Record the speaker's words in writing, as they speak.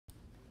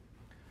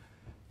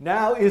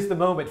Now is the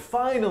moment,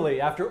 finally,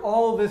 after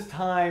all this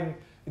time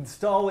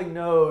installing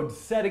Node,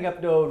 setting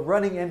up Node,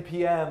 running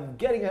NPM,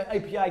 getting an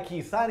API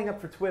key, signing up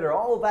for Twitter,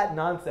 all of that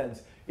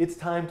nonsense, it's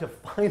time to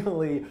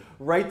finally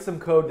write some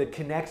code that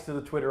connects to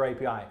the Twitter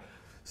API.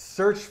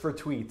 Search for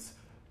tweets,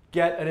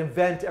 get an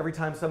event every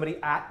time somebody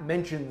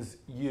mentions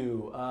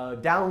you,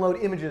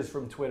 download images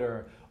from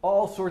Twitter,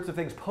 all sorts of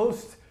things,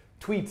 post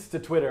tweets to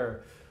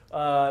Twitter.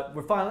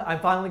 I'm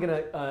finally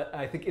going to,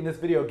 I think in this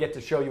video, get to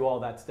show you all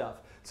that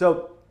stuff.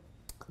 So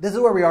this is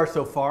where we are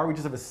so far. We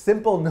just have a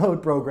simple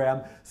Node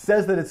program,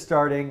 says that it's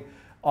starting,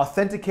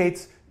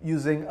 authenticates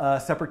using a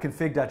separate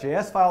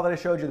config.js file that I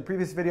showed you in the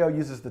previous video,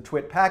 uses the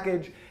twit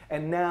package.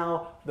 And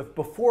now,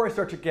 before I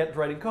start to get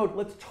writing code,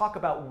 let's talk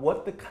about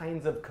what the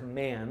kinds of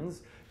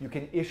commands you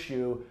can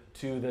issue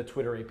to the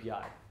Twitter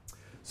API.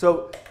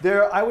 So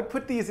I would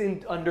put these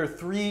in under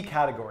 3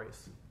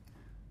 categories.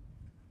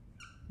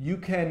 You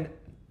can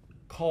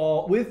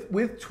call,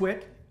 with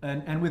twit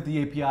and with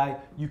the API,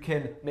 you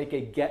can make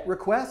a GET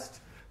request.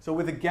 So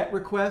with a GET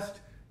request,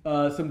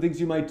 some things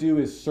you might do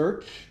is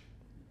search.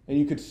 And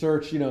you could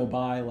search,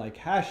 by like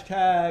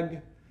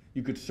hashtag.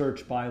 You could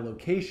search by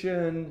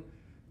location.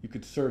 You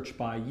could search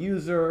by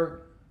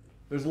user.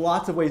 There's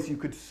lots of ways you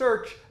could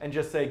search and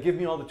just say, give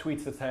me all the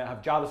tweets that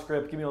have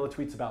JavaScript. Give me all the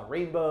tweets about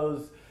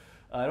rainbows.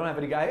 I don't have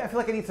any. I feel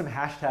like I need some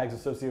hashtags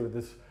associated with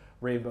this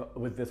rainbow,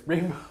 with this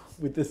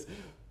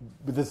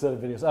set of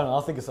videos. I don't know.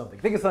 I'll think of something.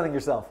 Think of something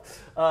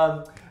yourself.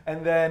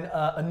 And then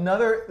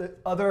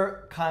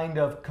other kind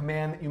of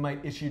command that you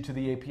might issue to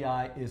the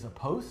API is a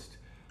post.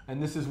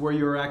 And this is where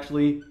you're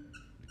actually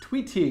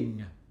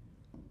tweeting,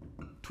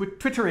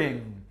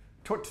 twittering,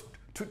 tweeting.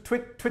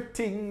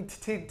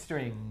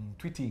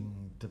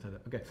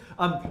 Okay.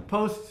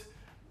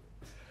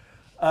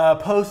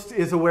 Post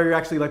is where you're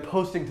actually like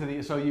posting to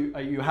the. So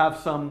you have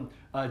some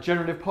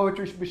generative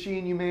poetry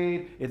machine you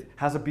made. It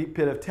has a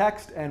bit of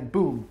text, and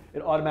boom,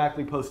 it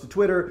automatically posts to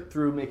Twitter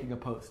through making a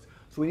post.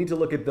 So we need to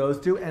look at those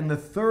 2. And the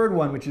third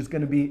one, which is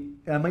going to be,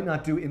 I might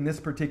not do in this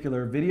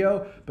particular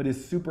video, but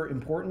is super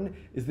important,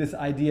 is this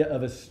idea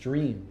of a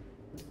stream.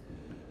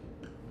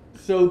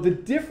 So the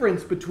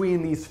difference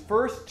between these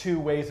first 2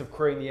 ways of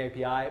querying the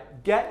API,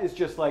 GET is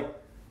just like,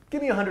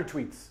 give me 100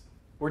 tweets.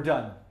 We're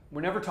done.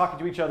 We're never talking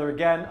to each other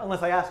again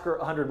unless I ask for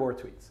 100 more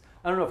tweets.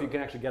 I don't know if you can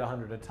actually get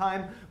 100 at a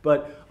time,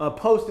 but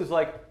post is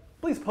like,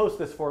 please post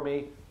this for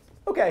me.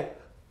 OK,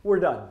 we're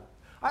done.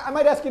 I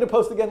might ask you to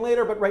post again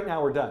later, but right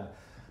now we're done.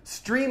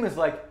 Stream is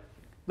like,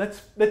 let's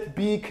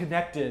be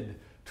connected,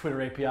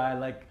 Twitter API.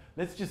 Like,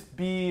 let's just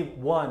be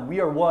one. We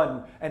are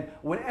one. And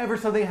whenever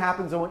something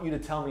happens, I want you to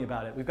tell me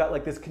about it. We've got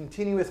like this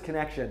continuous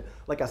connection,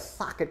 like a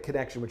socket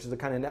connection, which is a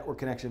kind of network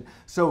connection.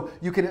 So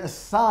you can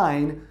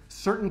assign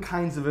certain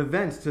kinds of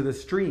events to the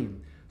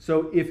stream.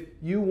 So if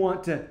you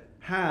want to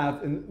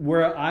have, and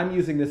where I'm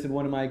using this in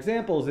one of my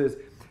examples is,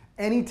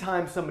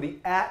 anytime somebody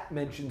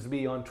mentions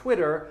me on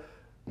Twitter,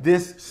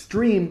 this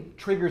stream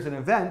triggers an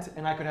event,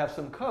 and I could have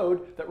some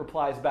code that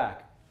replies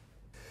back.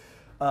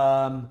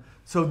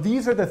 So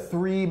these are the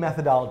 3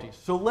 methodologies.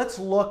 So let's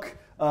look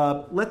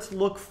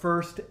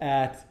first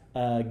at,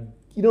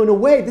 in a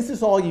way, this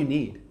is all you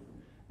need.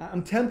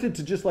 I'm tempted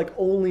to just like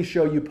only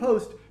show you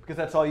post because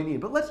that's all you need.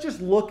 But let's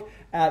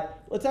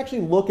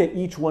actually look at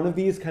each one of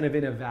these kind of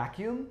in a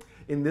vacuum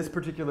in this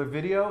particular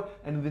video.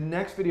 And in the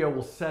next video,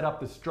 we'll set up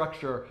the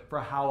structure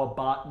for how a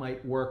bot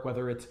might work,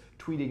 whether it's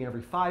tweeting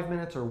every 5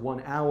 minutes or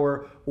 1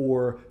 hour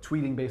or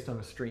tweeting based on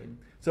a stream.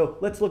 So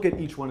let's look at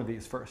each one of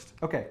these first.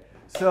 OK,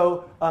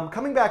 so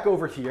coming back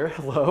over here,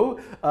 hello,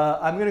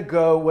 I'm going to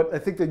go, what I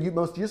think the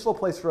most useful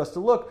place for us to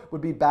look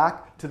would be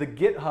back to the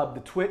GitHub,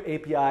 the twit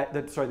API,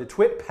 the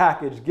twit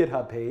package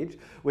GitHub page,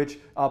 which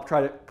I'll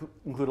try to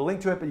include a link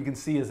to it, but you can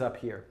see is up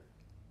here.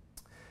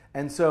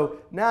 And so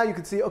now you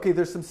can see, OK,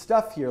 there's some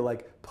stuff here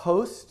like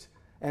post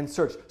and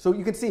search. So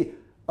you can see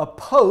a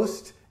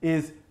post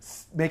is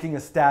making a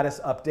status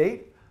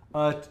update.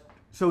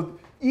 So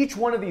each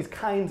one of these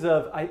kinds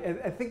of, I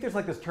think there's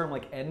like this term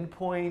like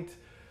endpoint,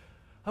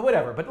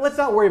 whatever, but let's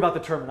not worry about the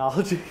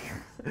terminology.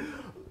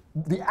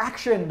 The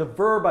action, the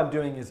verb I'm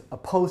doing is a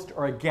post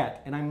or a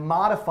get, and I'm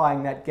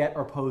modifying that get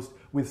or post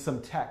with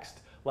some text.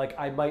 Like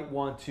I might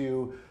want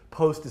to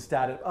post a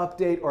status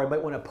update, or I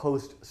might want to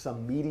post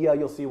some media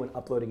you'll see when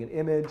uploading an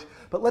image.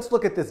 But let's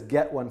look at this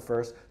get one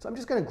first. So I'm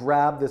just going to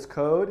grab this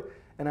code,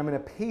 and I'm going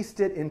to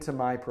paste it into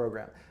my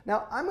program.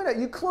 Now,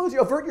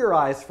 avert your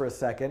eyes for a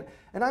second,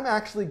 and I'm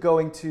actually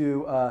going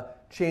to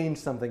change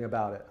something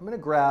about it. I'm going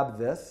to grab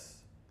this.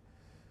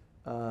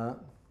 Well,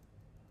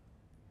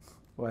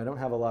 I don't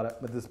have a lot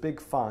of, with this big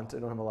font, I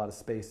don't have a lot of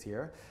space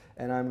here.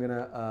 And I'm going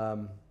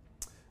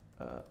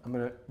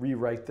to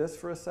rewrite this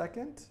for a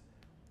second,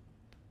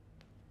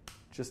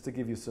 just to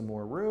give you some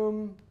more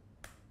room.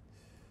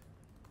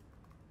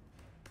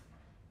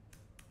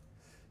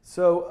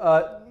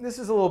 So this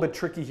is a little bit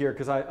tricky here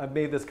because I've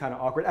made this kind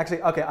of awkward.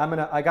 Actually, okay,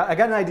 I got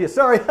an idea.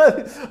 Sorry,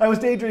 I was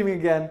daydreaming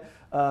again.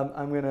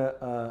 I'm going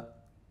to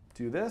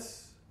do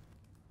this.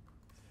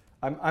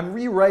 I'm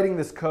rewriting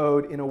this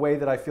code in a way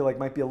that I feel like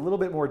might be a little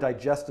bit more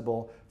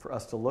digestible for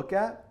us to look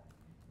at.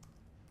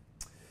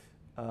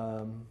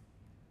 Um,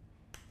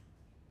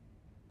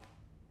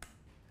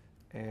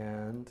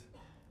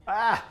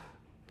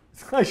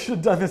 I should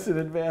have done this in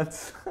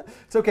advance.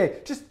 It's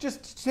okay.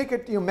 Just take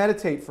it,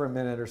 meditate for a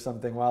minute or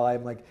something while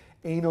I'm like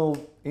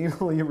anally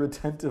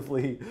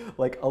retentively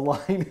like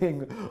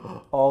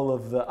aligning all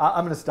of the.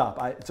 I'm going to stop.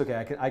 It's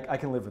okay. I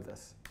can live with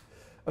this.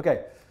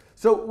 Okay.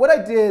 So what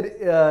I did,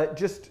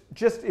 just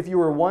if you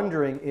were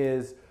wondering,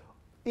 is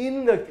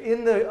in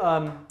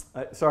the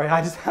sorry,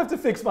 I just have to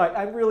fix my.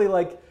 I'm really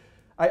like.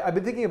 I've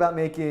been thinking about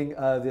making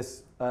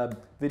this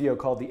video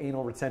called The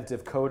Anal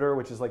Retentive Coder,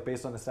 which is like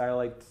based on the Saturday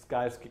Night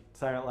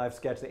Live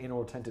sketch, The Anal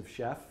Retentive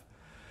Chef.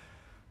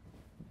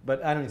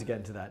 But I don't need to get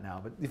into that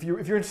now. But if you're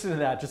interested in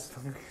that, just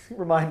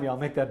remind me. I'll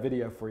make that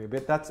video for you.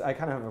 But I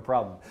kind of have a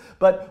problem.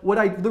 But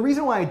the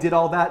reason why I did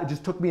all that, it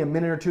just took me a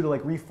minute or two to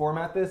like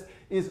reformat this,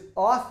 is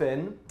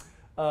often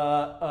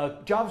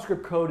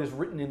JavaScript code is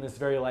written in this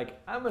very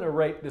like, I'm going to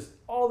write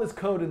all this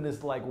code in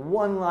this like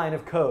one line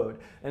of code,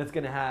 and it's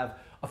going to have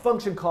a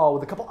function call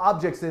with a couple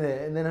objects in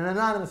it, and then an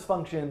anonymous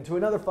function to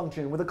another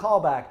function with a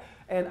callback.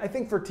 And I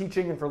think for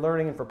teaching and for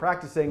learning and for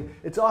practicing,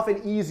 it's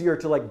often easier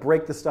to like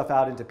break the stuff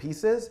out into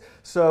pieces.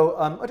 So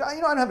I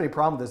don't have any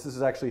problem with this. This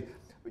is actually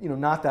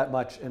not that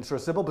much and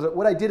sort of simple. But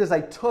what I did is I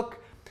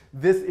took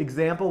this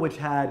example, which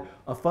had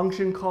a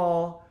function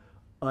call,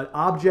 an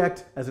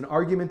object as an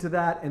argument to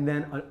that, and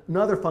then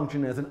another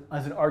function as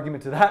an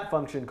argument to that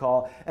function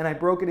call, and I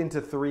broke it into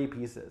 3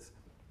 pieces.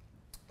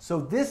 So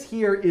this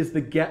here is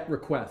the GET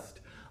request.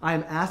 I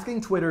am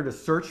asking Twitter to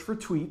search for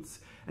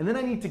tweets, and then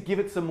I need to give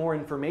it some more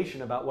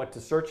information about what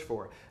to search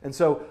for. And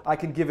so I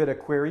can give it a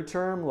query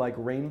term like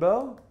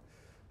rainbow.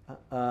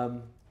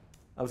 And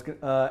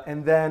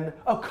then,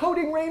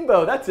 coding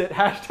rainbow, that's it,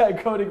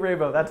 hashtag coding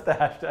rainbow. That's the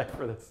hashtag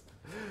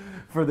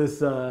for this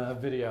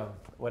video,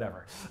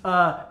 whatever.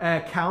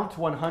 Count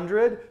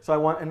 100. So I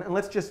want, and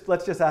let's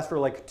just ask for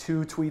like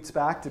 2 tweets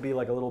back to be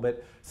like a little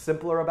bit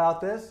simpler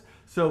about this.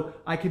 So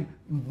I can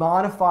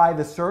modify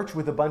the search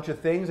with a bunch of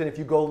things, and if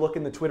you go look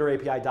in the Twitter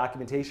API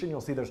documentation,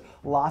 you'll see there's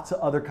lots of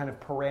other kind of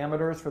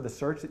parameters for the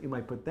search that you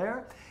might put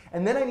there.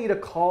 And then I need a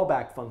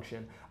callback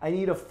function. I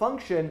need a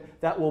function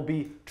that will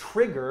be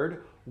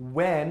triggered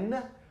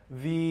when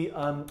the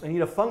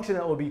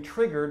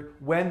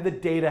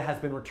data has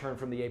been returned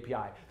from the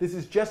API. This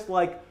is just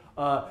like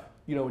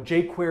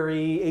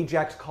jQuery,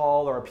 AJAX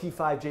call, or a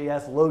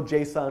P5.js load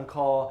JSON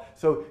call.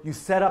 So you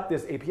set up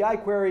this API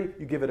query,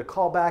 you give it a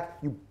callback,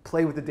 you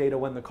play with the data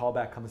when the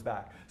callback comes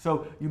back.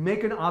 So you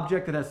make an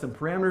object that has some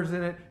parameters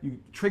in it, you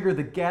trigger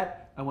the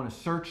get, I want to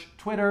search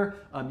Twitter,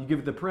 you give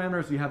it the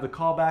parameters, you have the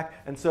callback,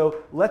 and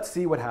so let's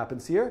see what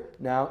happens here.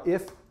 Now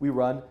if we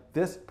run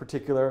this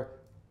particular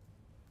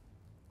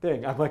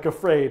thing, I'm like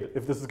afraid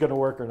if this is going to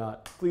work or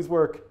not. Please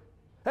work.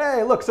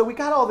 Hey, look, so we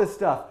got all this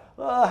stuff.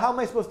 How am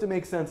I supposed to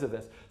make sense of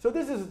this? So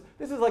this is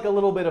like a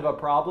little bit of a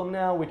problem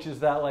now, which is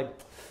that like,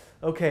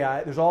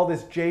 okay, there's all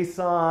this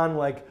JSON,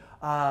 like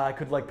I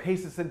could like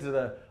paste this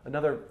into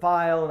another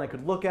file and I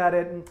could look at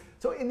it. And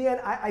so in the end,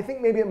 I think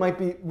maybe it might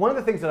be, one of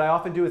the things that I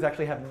often do is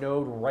actually have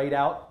Node write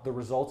out the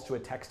results to a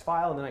text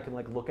file, and then I can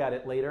like look at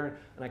it later,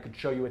 and I could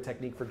show you a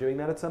technique for doing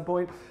that at some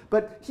point.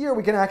 But here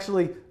we can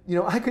actually,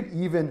 I could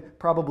even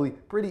probably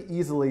pretty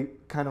easily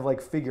kind of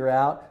like figure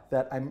out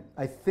that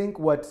I think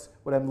what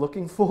I'm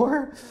looking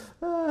for,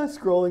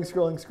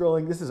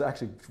 scrolling. This is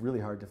actually really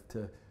hard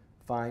to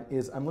find,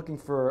 is I'm looking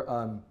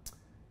for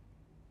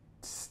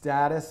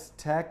status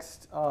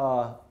text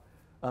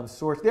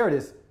source. There it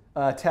is,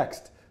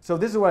 text. So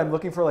this is what I'm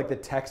looking for, like the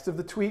text of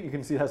the tweet. You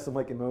can see it has some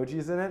like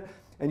emojis in it,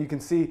 and you can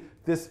see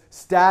this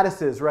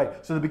statuses,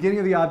 right? So the beginning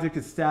of the object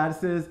is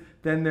statuses.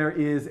 Then there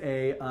is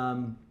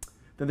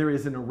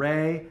an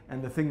array,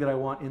 and the thing that I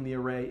want in the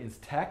array is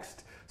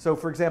text. So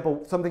for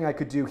example, something I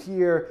could do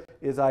here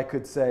is I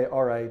could say,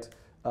 all right,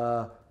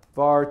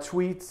 var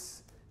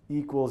tweets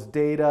equals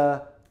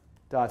data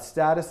dot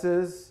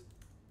statuses.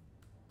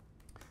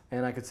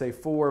 And I could say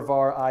for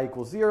var I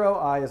equals 0,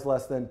 I is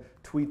less than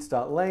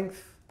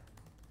tweets.length,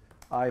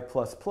 I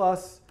plus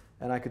plus,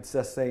 and I could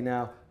just say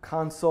now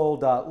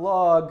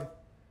console.log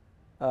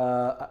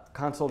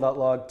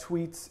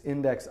tweets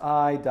index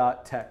I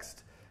dot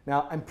text.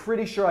 Now I'm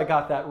pretty sure I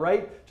got that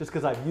right, just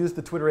because I've used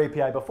the Twitter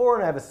API before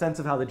and I have a sense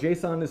of how the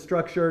JSON is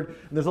structured.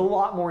 And there's a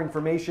lot more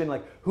information,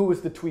 like who was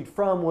the tweet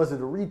from, was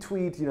it a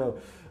retweet,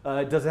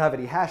 does it have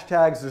any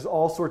hashtags? There's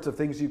all sorts of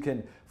things you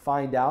can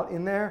find out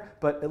in there,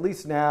 but at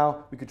least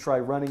now we could try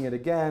running it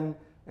again,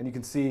 and you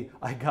can see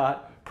I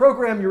got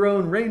program your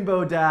own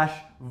rainbow dash,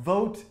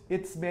 vote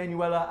it's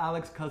Manuela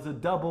Alex cause a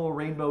double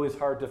rainbow is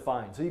hard to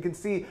find. So you can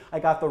see I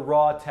got the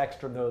raw text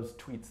from those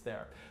tweets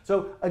there.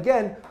 So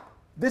again,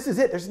 this is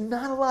it. There's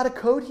not a lot of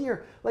code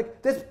here.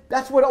 Like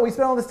that's what we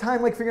spent all this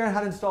time like figuring out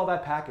how to install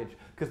that package,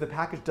 because the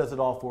package does it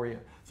all for you.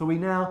 So we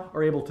now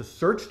are able to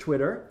search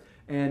Twitter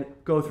and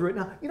go through it.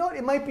 Now, you know what,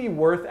 it might be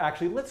worth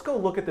actually, let's go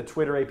look at the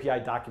Twitter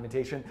API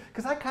documentation,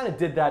 because I kind of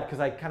did that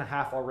because I kind of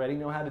half already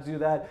know how to do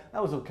that.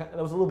 That was a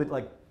little bit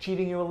like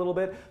cheating you a little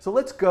bit. So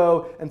let's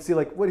go and see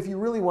like what if you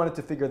really wanted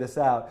to figure this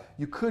out,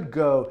 you could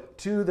go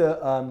to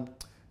the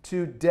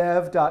to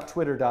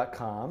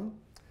dev.twitter.com.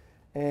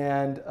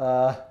 And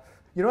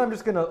you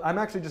know, I'm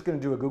actually just gonna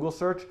do a Google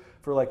search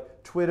for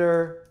like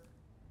Twitter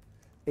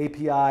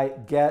API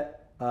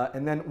get,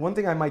 and then one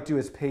thing I might do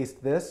is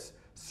paste this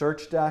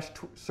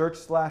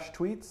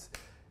search/tweets.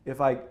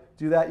 If I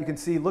do that, you can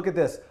see, look at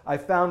this. I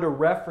found a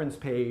reference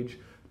page,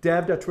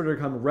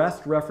 dev.twitter.com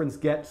rest reference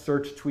get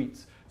search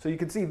tweets. So you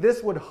can see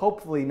this would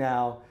hopefully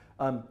now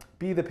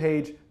be the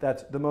page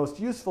that's the most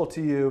useful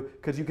to you,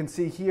 because you can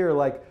see here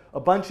like a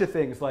bunch of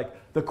things, like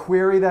the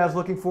query that I was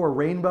looking for,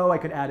 rainbow. I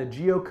could add a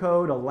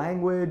geocode, a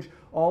language,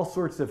 all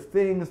sorts of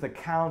things, the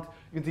count.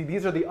 You can see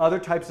these are the other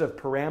types of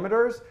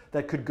parameters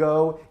that could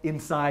go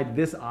inside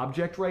this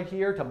object right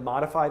here to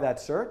modify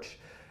that search.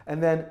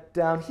 And then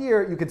down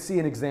here, you can see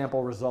an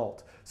example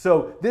result.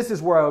 So this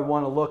is where I would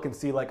want to look and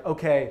see like,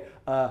 okay,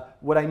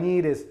 what I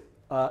need is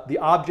the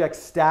object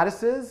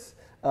statuses,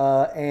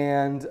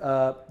 and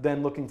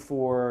then looking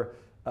for,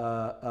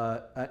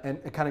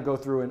 and kind of go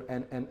through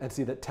and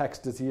see that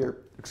text is here.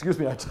 Excuse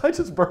me, I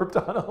just burped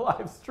on a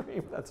live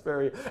stream. That's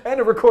very, and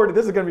it recorded.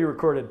 This is going to be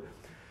recorded.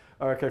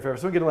 Okay, fair.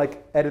 So we're going to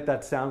like edit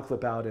that sound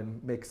clip out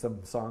and make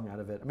some song out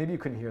of it. Maybe you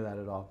couldn't hear that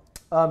at all.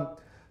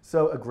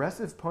 So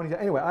aggressive ponytail.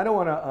 Anyway, I don't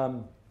want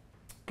to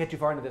get too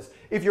far into this.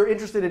 If you're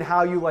interested in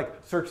how you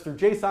like search through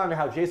JSON or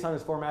how JSON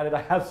is formatted,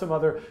 I have some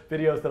other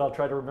videos that I'll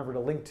try to remember to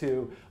link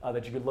to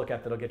that you could look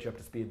at that'll get you up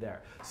to speed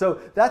there. So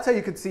that's how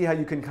you can see how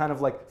you can kind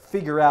of like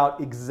figure out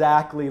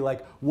exactly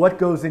like what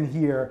goes in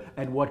here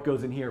and what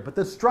goes in here. But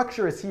the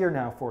structure is here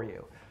now for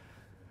you.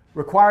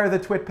 Require the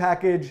twit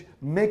package,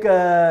 make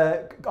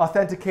a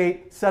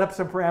authenticate, set up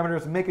some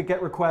parameters, make a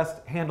get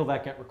request, handle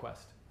that get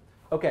request.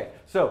 Okay,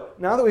 so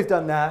now that we've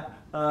done that,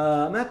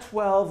 I'm at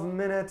 12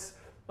 minutes.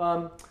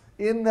 Let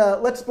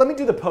me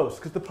do the post,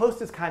 because the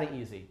post is kind of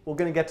easy. We're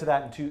going to get to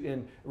that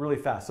in really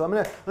fast. So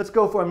let's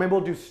go for it. Maybe we'll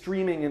do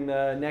streaming in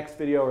the next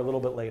video or a little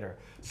bit later.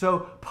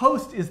 So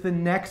post is the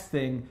next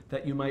thing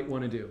that you might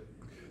want to do.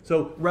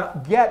 So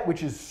get,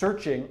 which is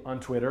searching on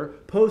Twitter,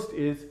 post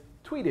is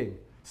tweeting.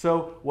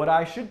 So what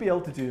I should be able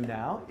to do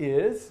now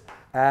is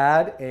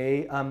add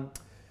a, and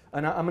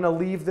I'm going to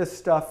leave this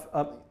stuff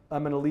up.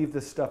 I'm going to leave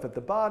this stuff at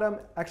the bottom.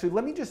 Actually,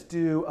 let me just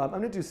do, I'm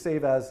going to do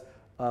save as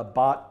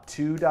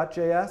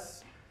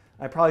bot2.js.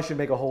 I probably should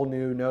make a whole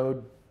new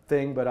node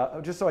thing,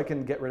 but just so I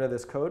can get rid of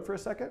this code for a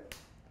second.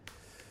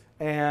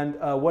 And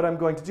what I'm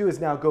going to do is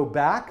now go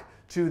back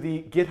to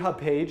the GitHub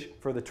page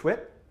for the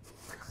twit.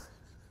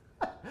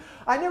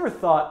 I never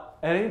thought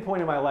at any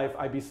point in my life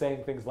I'd be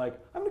saying things like,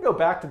 I'm going to go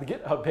back to the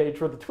GitHub page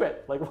for the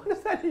twit. Like, what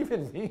does that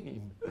even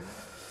mean?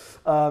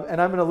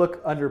 And I'm going to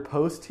look under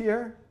post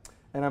here,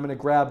 and I'm going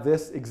to grab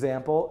this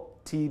example,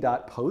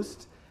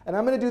 t.post, and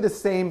I'm going to do the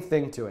same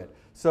thing to it.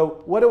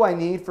 So what do I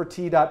need for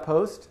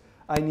t.post?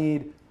 I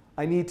need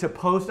to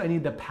post, I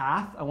need the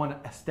path, I want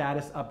a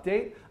status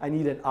update. I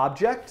need an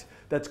object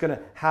that's going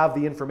to have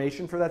the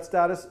information for that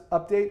status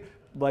update,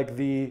 like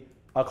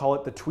I'll call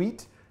it the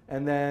tweet,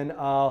 and then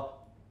I'll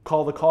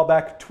call the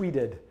callback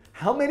tweeted.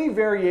 How many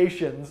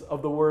variations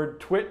of the word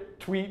twit,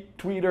 tweet,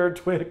 tweeter,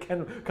 twit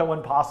can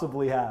one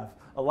possibly have?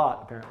 A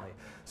lot, apparently.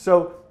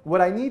 So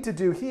what I need to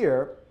do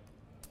here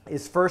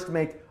is first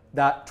make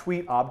that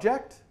tweet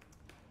object.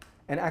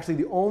 And actually,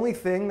 the only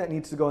thing that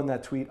needs to go in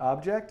that tweet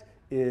object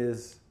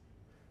is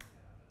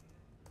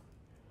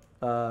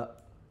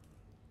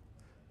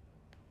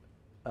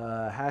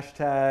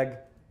hashtag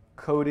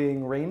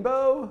coding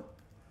rainbow.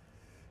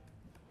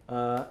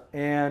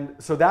 And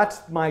so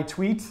that's my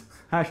tweet,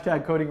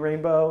 hashtag coding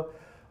rainbow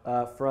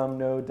from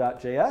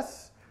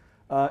Node.js.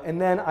 And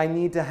then I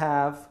need to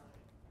have,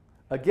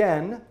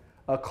 again,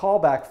 a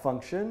callback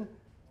function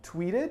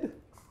tweeted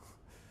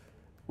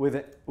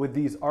with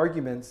these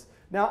arguments.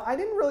 Now, I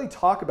didn't really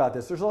talk about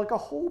this. There's like a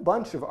whole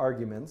bunch of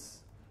arguments.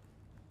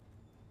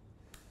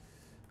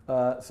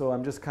 So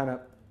I'm just kind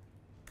of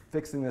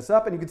fixing this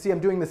up. And you can see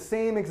I'm doing the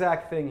same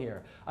exact thing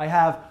here. I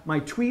have my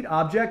tweet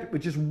object,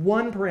 which is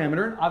one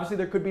parameter. Obviously,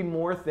 there could be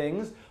more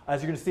things.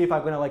 As you're going to see, if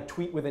I'm going to like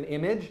tweet with an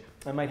image,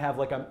 I might have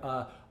like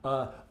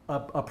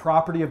a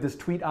property of this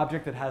tweet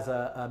object that has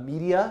a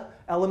media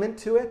element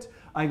to it.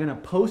 I'm going to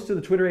post to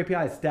the Twitter API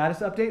a status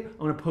update. I'm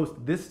going to post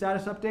this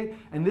status update.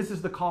 And this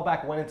is the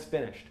callback when it's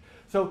finished.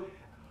 So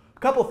a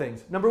couple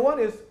things. Number one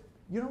is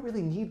you don't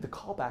really need the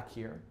callback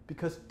here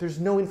because there's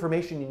no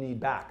information you need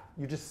back.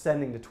 You're just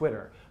sending to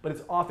Twitter. But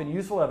it's often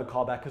useful to have a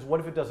callback because what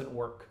if it doesn't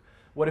work?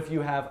 What if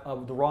you have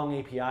the wrong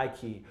API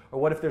key? Or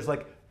what if there's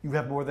like you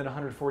have more than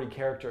 140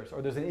 characters,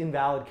 or there's an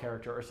invalid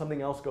character, or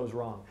something else goes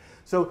wrong?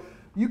 So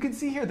you can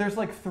see here there's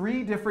like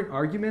 3 different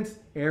arguments: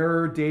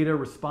 error, data,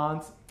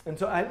 response. And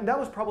so that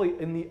was probably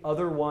in the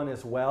other one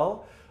as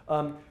well.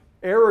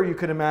 Error, you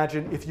can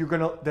imagine if you're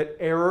going to, that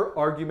error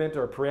argument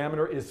or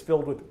parameter is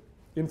filled with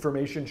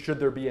information should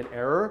there be an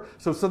error.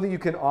 So something you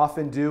can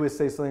often do is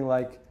say something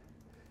like,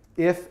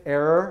 if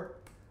error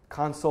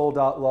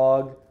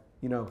console.log,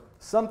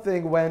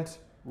 something went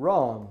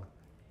wrong.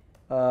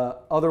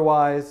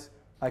 Otherwise,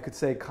 I could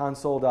say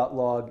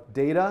console.log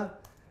data.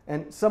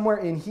 And somewhere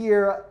in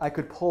here, I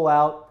could pull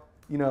out,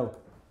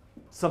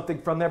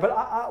 something from there.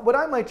 But what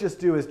I might just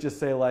do is just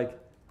say like,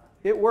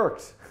 it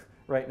works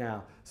right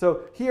now.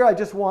 So here I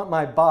just want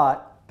my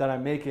bot that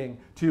I'm making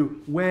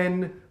to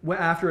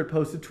after it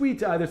posts a tweet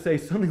to either say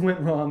something went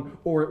wrong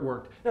or it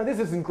worked. Now this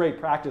isn't great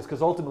practice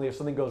because ultimately if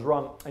something goes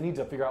wrong, I need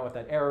to figure out what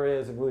that error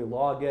is and really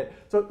log it.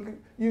 So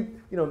you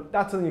know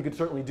that's something you could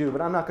certainly do,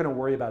 but I'm not going to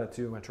worry about it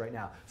too much right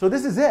now. So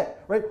this is it,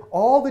 right?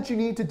 All that you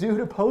need to do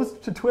to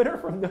post to Twitter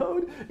from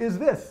Node is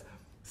this: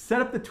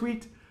 set up the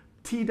tweet,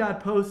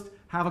 t.post,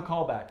 have a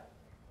callback.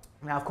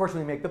 Now, of course,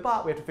 when we make the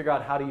bot, we have to figure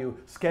out how do you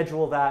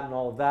schedule that and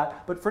all of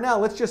that. But for now,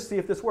 let's just see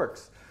if this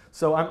works.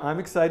 So I'm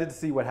excited to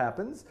see what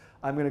happens.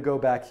 I'm going to go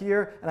back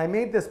here. And I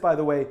made this, by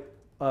the way,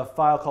 a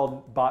file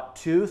called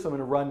bot2. So I'm going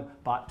to run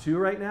bot2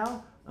 right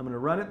now. I'm going to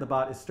run it. The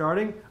bot is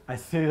starting. I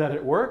see that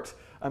it worked.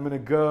 I'm going to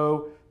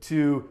go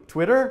to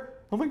Twitter.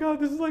 Oh my God,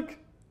 this is like,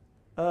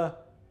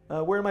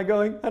 where am I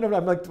going? I don't know.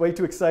 I'm like way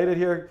too excited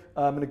here.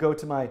 I'm going to go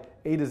to my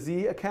A to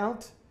Z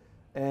account.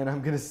 And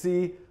I'm going to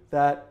see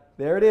that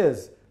there it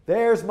is.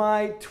 There's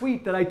my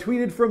tweet that I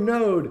tweeted from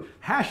Node.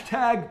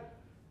 Hashtag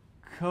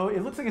code.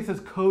 It looks like it says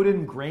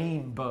coding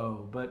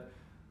rainbow, but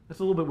that's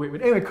a little bit weird.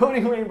 But anyway,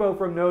 coding rainbow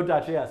from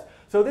Node.js.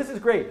 So this is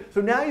great.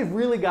 So now you've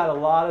really got a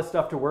lot of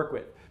stuff to work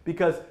with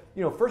because,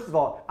 you know, first of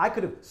all, I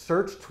could have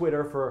searched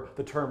Twitter for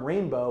the term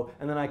rainbow,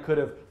 and then I could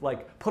have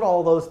like put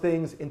all those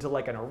things into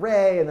like an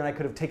array, and then I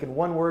could have taken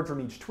one word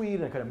from each tweet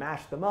and I could have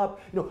mashed them up.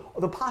 You know,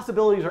 the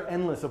possibilities are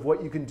endless of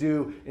what you can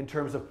do in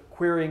terms of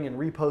querying and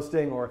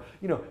reposting, or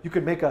you know, you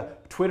could make a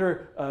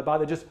Twitter bot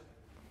that just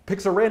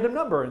picks a random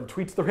number and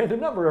tweets the random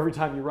number every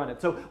time you run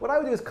it. So what I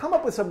would do is come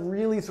up with some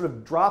really sort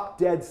of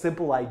drop-dead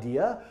simple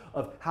idea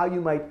of how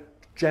you might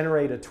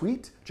generate a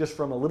tweet just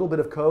from a little bit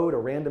of code, a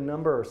random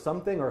number or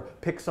something, or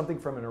pick something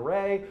from an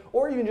array,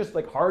 or even just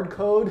like hard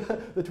code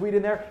the tweet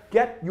in there.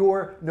 Get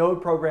your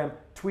Node program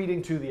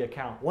tweeting to the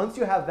account. Once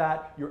you have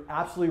that, you're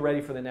absolutely ready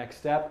for the next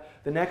step.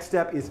 The next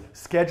step is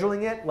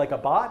scheduling it like a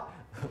bot,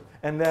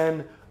 and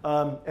then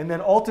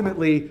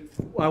ultimately,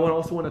 I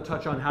also want to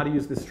touch on how to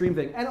use the stream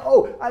thing. And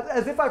oh,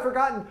 as if I've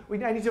forgotten,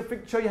 I need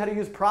to show you how to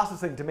use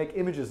processing to make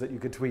images that you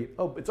could tweet.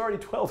 Oh, it's already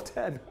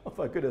 12:10. Oh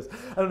my goodness.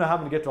 I don't know how I'm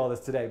going to get to all this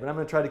today, but I'm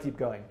going to try to keep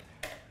going.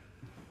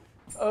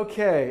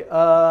 Okay.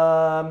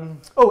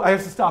 Oh, I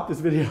have to stop this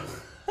video.